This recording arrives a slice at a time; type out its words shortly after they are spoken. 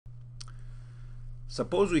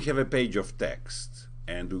Suppose we have a page of text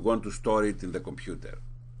and we want to store it in the computer.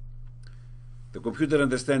 The computer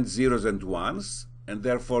understands zeros and ones, and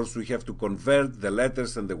therefore we have to convert the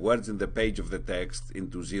letters and the words in the page of the text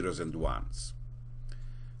into zeros and ones.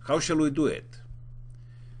 How shall we do it?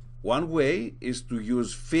 One way is to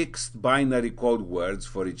use fixed binary code words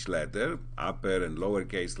for each letter, upper and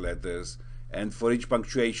lowercase letters, and for each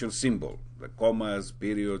punctuation symbol, the commas,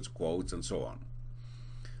 periods, quotes, and so on.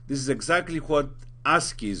 This is exactly what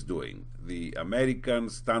ASCII is doing, the American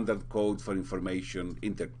Standard Code for Information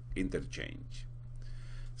Interchange.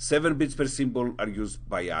 7 bits per symbol are used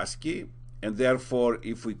by ASCII, and therefore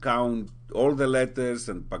if we count all the letters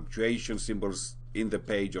and punctuation symbols in the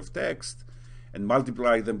page of text and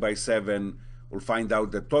multiply them by 7, we'll find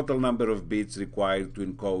out the total number of bits required to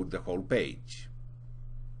encode the whole page.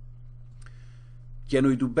 Can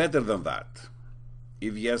we do better than that?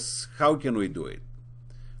 If yes, how can we do it?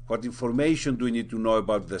 What information do we need to know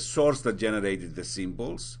about the source that generated the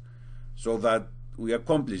symbols so that we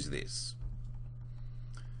accomplish this?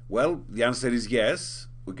 Well, the answer is yes.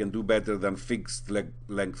 We can do better than fixed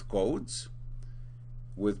length codes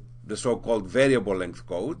with the so-called variable length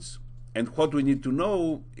codes. And what we need to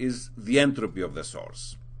know is the entropy of the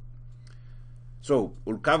source. So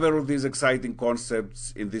we'll cover all these exciting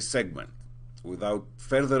concepts in this segment. Without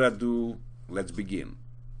further ado, let's begin.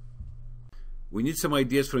 We need some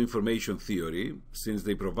ideas from information theory, since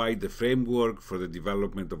they provide the framework for the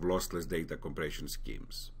development of lossless data compression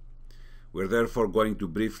schemes. We're therefore going to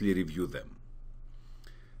briefly review them.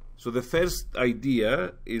 So the first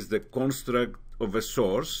idea is the construct of a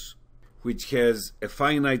source which has a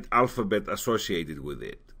finite alphabet associated with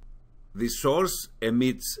it. This source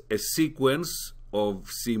emits a sequence of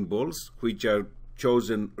symbols which are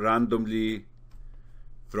chosen randomly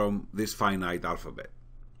from this finite alphabet.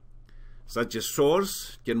 Such a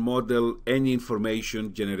source can model any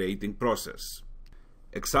information generating process.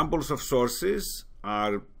 Examples of sources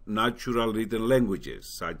are natural written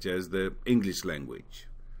languages, such as the English language.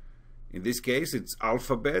 In this case, its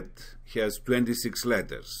alphabet has 26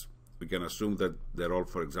 letters. We can assume that they're all,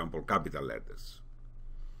 for example, capital letters.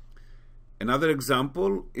 Another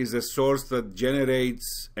example is a source that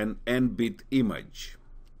generates an n-bit image.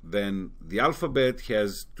 Then the alphabet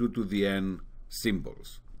has 2 to the n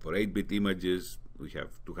symbols. For 8-bit images, we have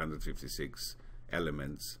 256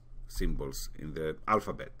 elements, symbols in the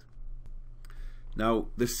alphabet. Now,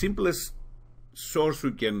 the simplest source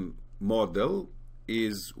we can model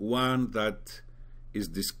is one that is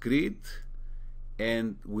discrete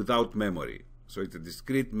and without memory. So it's a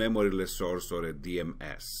discrete memoryless source, or a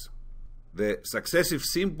DMS. The successive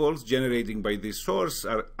symbols generating by this source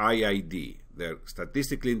are IID. They're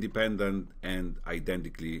statistically independent and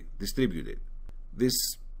identically distributed. This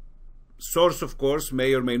source, of course,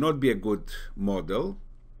 may or may not be a good model.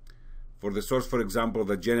 For the source, for example,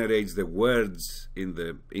 that generates the words in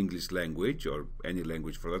the English language, or any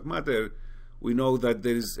language for that matter, we know that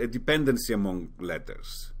there is a dependency among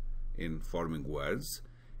letters in forming words,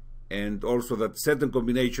 and also that certain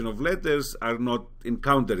combination of letters are not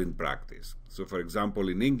encountered in practice. So, for example,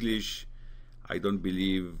 in English, I don't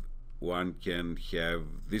believe one can have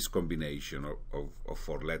this combination of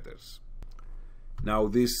 4 letters. Now,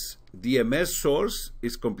 this DMS source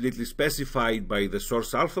is completely specified by the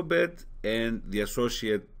source alphabet and the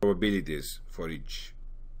associated probabilities for each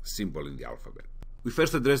symbol in the alphabet. We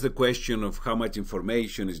first address the question of how much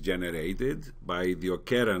information is generated by the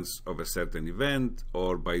occurrence of a certain event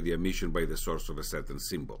or by the emission by the source of a certain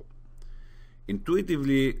symbol.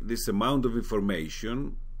 Intuitively, this amount of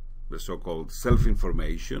information, the so-called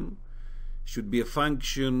self-information, should be a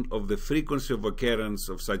function of the frequency of occurrence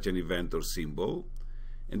of such an event or symbol,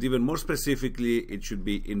 and even more specifically, it should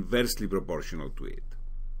be inversely proportional to it.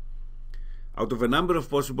 Out of a number of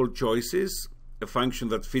possible choices, a function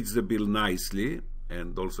that fits the bill nicely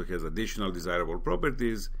and also has additional desirable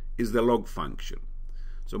properties is the log function.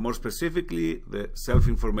 So more specifically, the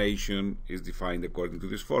self-information is defined according to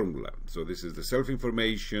this formula. So this is the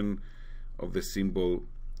self-information of the symbol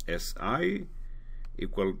SI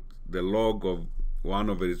equal the log of 1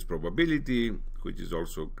 over its probability, which is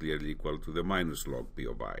also clearly equal to the minus log P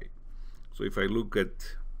of I. So if I look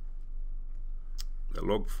at the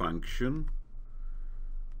log function,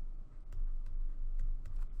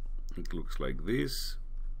 it looks like this.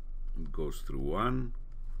 It goes through 1.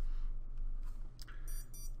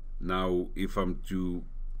 Now, if I'm to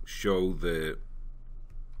show the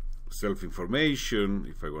self-information,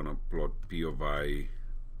 if I want to plot P of I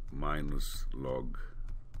minus log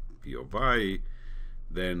P of I,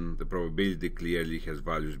 then the probability clearly has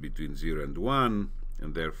values between 0 and 1,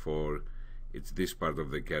 and therefore it's this part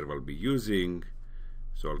of the curve I'll be using.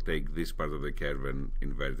 So I'll take this part of the curve and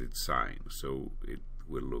invert its sign. So it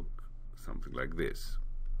will look something like this.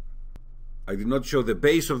 I did not show the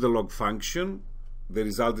base of the log function. The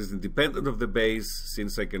result is independent of the base,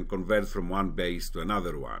 since I can convert from one base to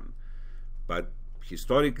another one. But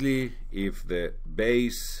historically, if the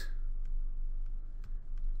base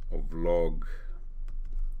of log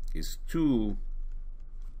is 2,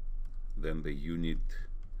 then the units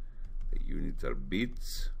are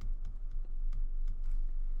bits.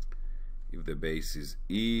 If the base is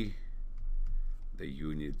e, the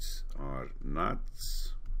units are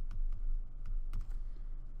nuts.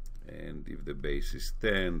 And if the base is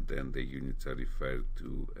 10, then the units are referred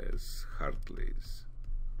to as Hartleys.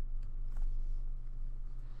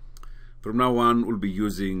 From now on, we'll be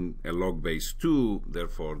using a log base 2,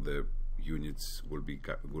 therefore the units will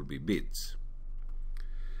be bits.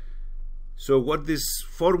 So what this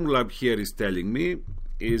formula here is telling me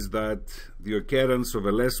is that the occurrence of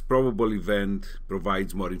a less probable event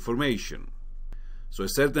provides more information. So a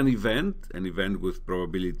certain event, an event with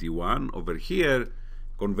probability 1 over here,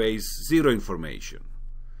 conveys 0 information.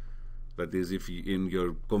 That is, if you, in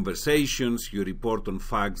your conversations you report on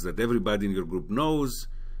facts that everybody in your group knows,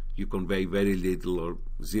 you convey very little or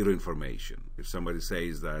 0 information. If somebody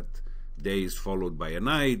says that day is followed by a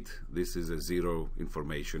night, this is a 0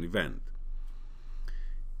 information event.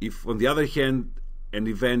 If, on the other hand, an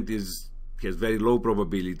event has very low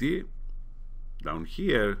probability, down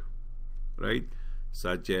here, right,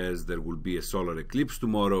 such as there will be a solar eclipse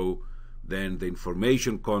tomorrow, then the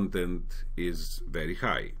information content is very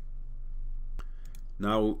high.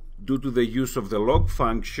 Now, due to the use of the log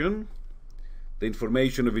function, the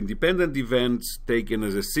information of independent events taken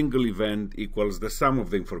as a single event equals the sum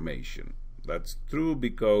of the information. That's true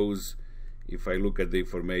because if I look at the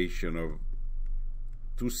information of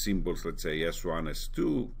two symbols, let's say S1,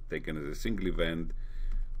 S2, taken as a single event,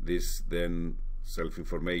 this then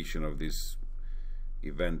self-information of this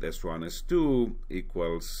event S1, S2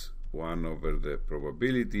 equals 1 over the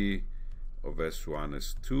probability of S1,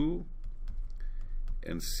 S2.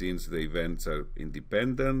 And since the events are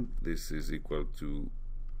independent, this is equal to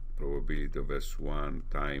probability of S1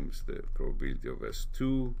 times the probability of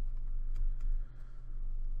S2.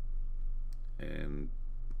 And,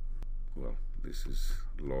 well, this is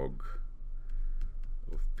log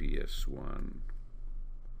of PS1,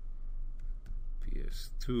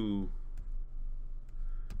 PS2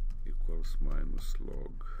 equals minus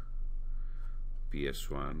log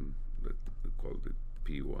PS1, that we called it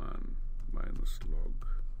P1, minus log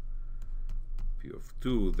P of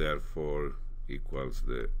 2, therefore equals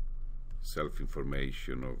the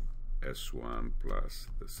self-information of S1 plus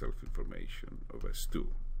the self-information of S2.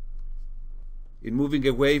 In moving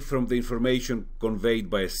away from the information conveyed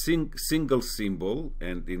by a single symbol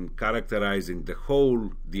and in characterizing the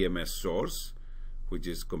whole DMS source, which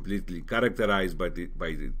is completely characterized by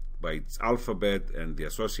its alphabet and the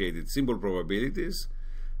associated symbol probabilities,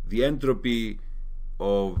 the entropy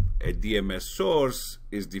of a DMS source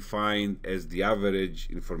is defined as the average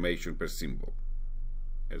information per symbol,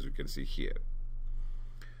 as you can see here.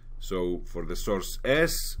 So for the source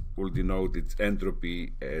S, we'll denote its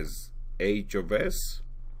entropy as H of S,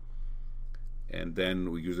 and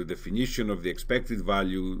then we use a definition of the expected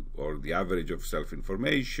value or the average of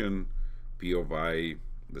self-information, P of I,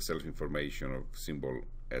 the self-information of symbol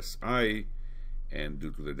SI, and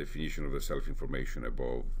due to the definition of the self-information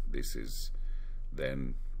above, this is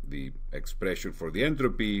then the expression for the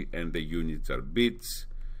entropy, and the units are bits,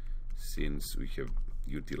 since we have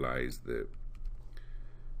utilized the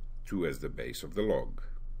 2 as the base of the log.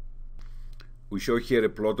 We show here a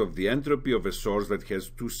plot of the entropy of a source that has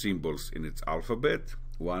 2 symbols in its alphabet.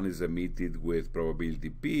 One is emitted with probability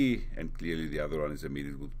P, and clearly the other one is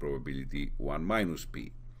emitted with probability 1 minus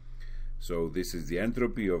P. So this is the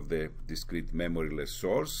entropy of the discrete memoryless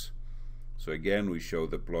source. So again, we show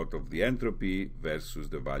the plot of the entropy versus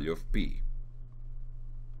the value of P.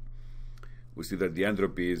 We see that the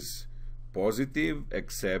entropy is positive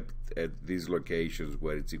except at these locations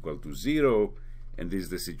where it's equal to 0, and this is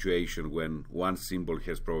the situation when one symbol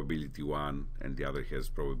has probability 1 and the other has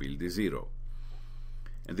probability 0.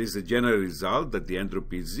 And this is a general result that the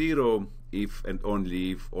entropy is 0 if and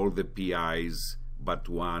only if all the PIs but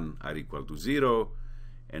 1 are equal to 0,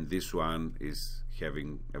 and this one is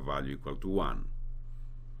having a value equal to 1.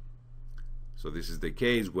 So this is the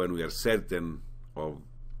case when we are certain of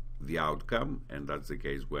the outcome, and that's the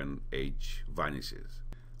case when H vanishes.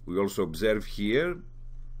 We also observe here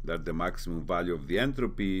that the maximum value of the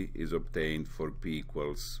entropy is obtained for P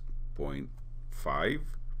equals 0.5.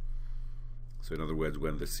 So in other words,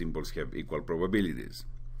 when the symbols have equal probabilities.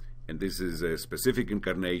 and this is a specific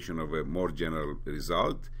incarnation of a more general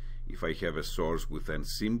result. If I have a source with n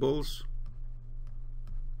symbols,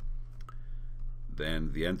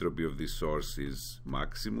 then the entropy of this source is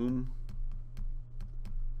maximum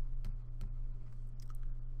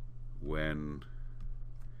when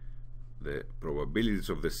the probabilities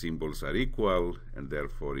of the symbols are equal and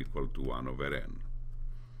therefore equal to 1 over n.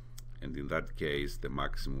 And in that case, the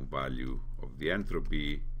maximum value of the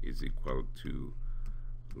entropy is equal to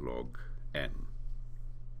log n.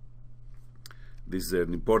 This is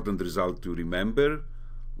an important result to remember.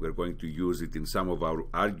 We're going to use it in some of our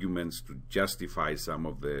arguments to justify some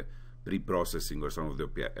of the pre-processing or some of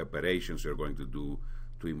the operations we're going to do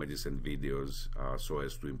to images and videos so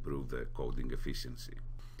as to improve the coding efficiency.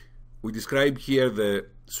 We describe here the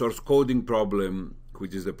source coding problem,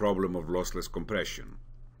 which is the problem of lossless compression.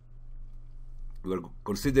 We're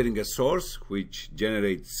considering a source which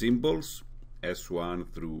generates symbols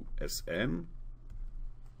S1 through Sn.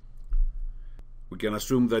 We can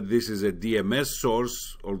assume that this is a DMS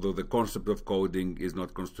source, although the concept of coding is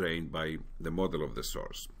not constrained by the model of the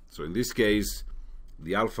source. So in this case,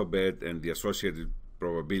 the alphabet and the associated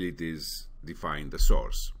probabilities define the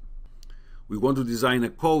source. We want to design a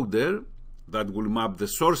coder that will map the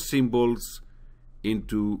source symbols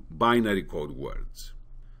into binary code words.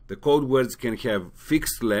 The code words can have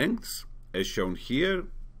fixed lengths, as shown here.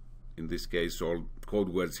 In this case, all code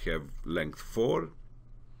words have length 4,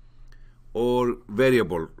 or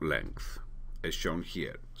variable length, as shown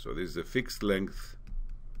here. So this is a fixed length,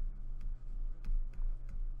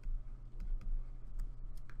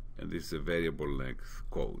 and this is a variable length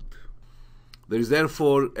code. There is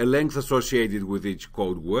therefore a length associated with each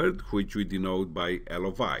code word, which we denote by L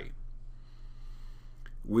of I.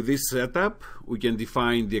 With this setup, we can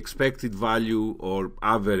define the expected value or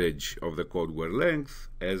average of the code word length,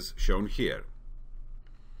 as shown here.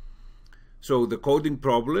 So the coding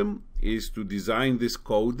problem is to design this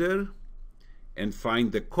coder and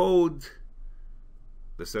find the code,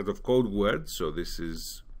 the set of code words. So this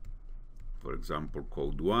is, for example,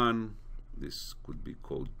 code 1. This could be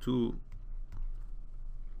code 2.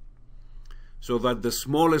 So that the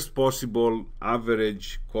smallest possible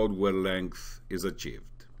average code word length is achieved.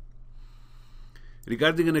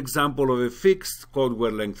 Regarding an example of a fixed code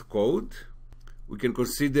word length code, we can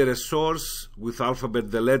consider a source with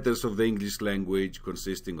alphabet, the letters of the English language,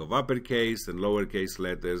 consisting of uppercase and lowercase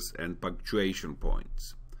letters and punctuation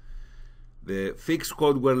points. The fixed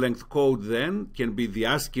code word length code then can be the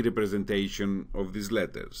ASCII representation of these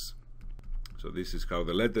letters. So this is how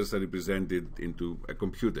the letters are represented into a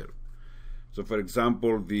computer. So for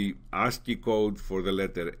example, the ASCII code for the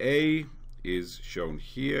letter A is shown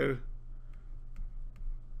here,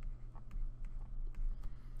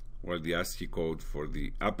 while the ASCII code for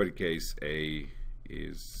the uppercase A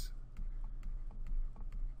is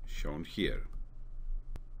shown here.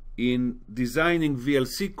 In designing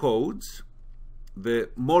VLC codes,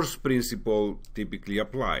 the Morse principle typically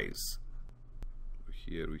applies.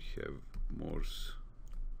 Here we have Morse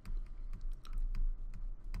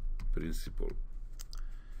principle.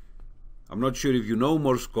 I'm not sure if you know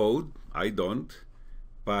Morse code, I don't,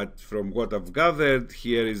 but from what I've gathered,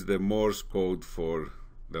 here is the Morse code for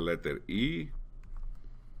the letter E,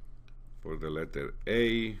 for the letter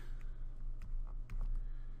A,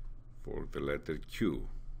 for the letter Q.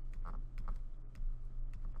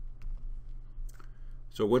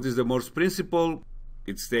 So what is the Morse principle?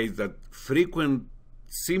 It states that frequent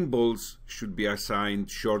symbols should be assigned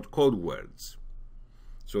short code words,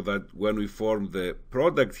 so that when we form the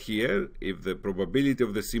product here, if the probability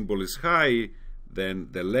of the symbol is high, then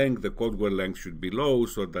the length, the code word length, should be low,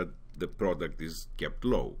 so that the product is kept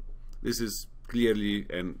low. This is clearly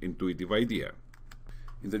an intuitive idea.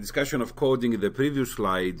 In the discussion of coding in the previous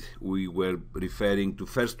slide, we were referring to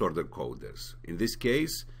first-order coders. In this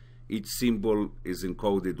case, each symbol is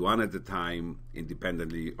encoded one at a time,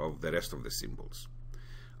 independently of the rest of the symbols.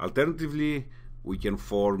 Alternatively, we can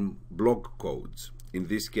form block codes. In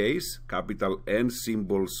this case, capital N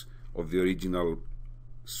symbols of the original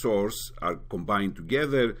source are combined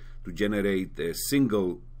together to generate a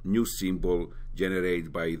single new symbol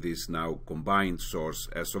generated by this now combined source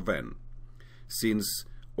S of n. Since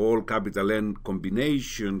all capital N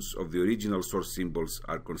combinations of the original source symbols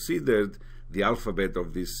are considered, the alphabet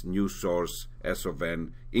of this new source S of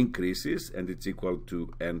n increases, and it's equal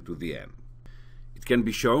to n to the n. It can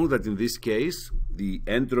be shown that in this case, the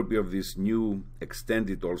entropy of this new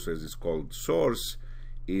extended, also as it's called, source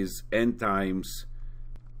is n times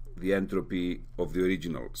the entropy of the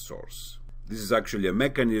original source. This is actually a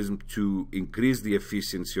mechanism to increase the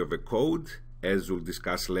efficiency of a code as we'll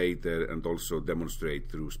discuss later and also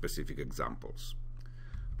demonstrate through specific examples.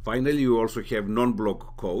 Finally, you also have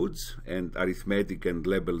non-block codes, and arithmetic and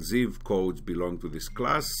label-ziv codes belong to this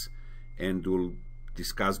class, and we'll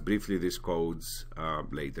discuss briefly these codes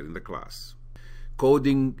later in the class.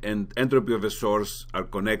 Coding and entropy of a source are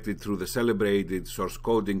connected through the celebrated source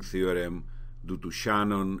coding theorem due to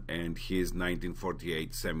Shannon and his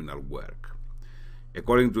 1948 seminal work.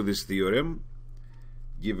 According to this theorem,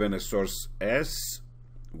 given a source S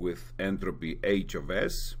with entropy H of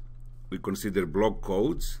S, we consider block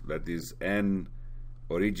codes, that is, n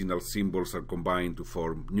original symbols are combined to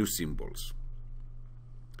form new symbols.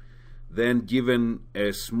 Then, given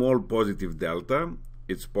a small positive delta,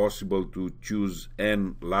 it's possible to choose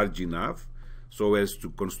n large enough so as to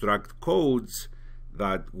construct codes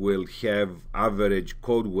that will have average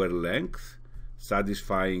code word length,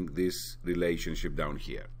 satisfying this relationship down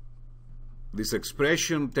here. This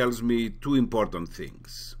expression tells me two important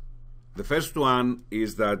things. The first one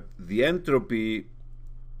is that the entropy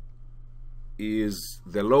is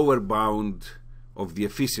the lower bound of the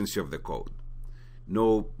efficiency of the code.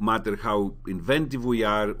 No matter how inventive we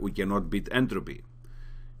are, we cannot beat entropy.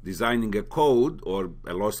 Designing a code or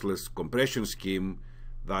a lossless compression scheme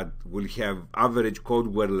that will have average code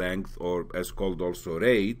word length, or as called also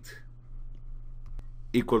rate,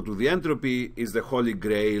 equal to the entropy is the holy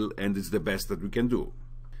grail, and it's the best that we can do.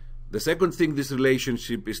 The second thing this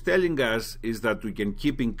relationship is telling us is that we can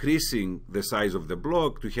keep increasing the size of the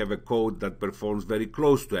block to have a code that performs very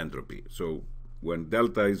close to entropy. So when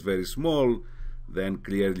delta is very small, then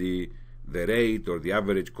clearly the rate or the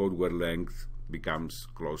average code word length becomes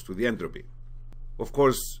close to the entropy. Of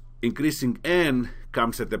course, increasing n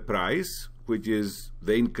comes at a price, which is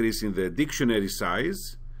the increase in the dictionary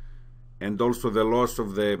size and also the loss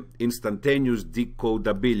of the instantaneous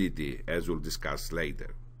decodability, as we'll discuss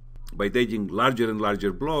later. By taking larger and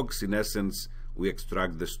larger blocks, in essence, we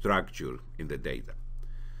extract the structure in the data.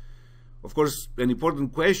 Of course, an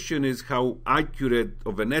important question is how accurate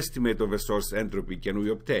of an estimate of a source entropy can we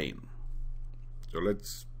obtain? So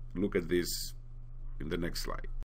let's look at this in the next slide.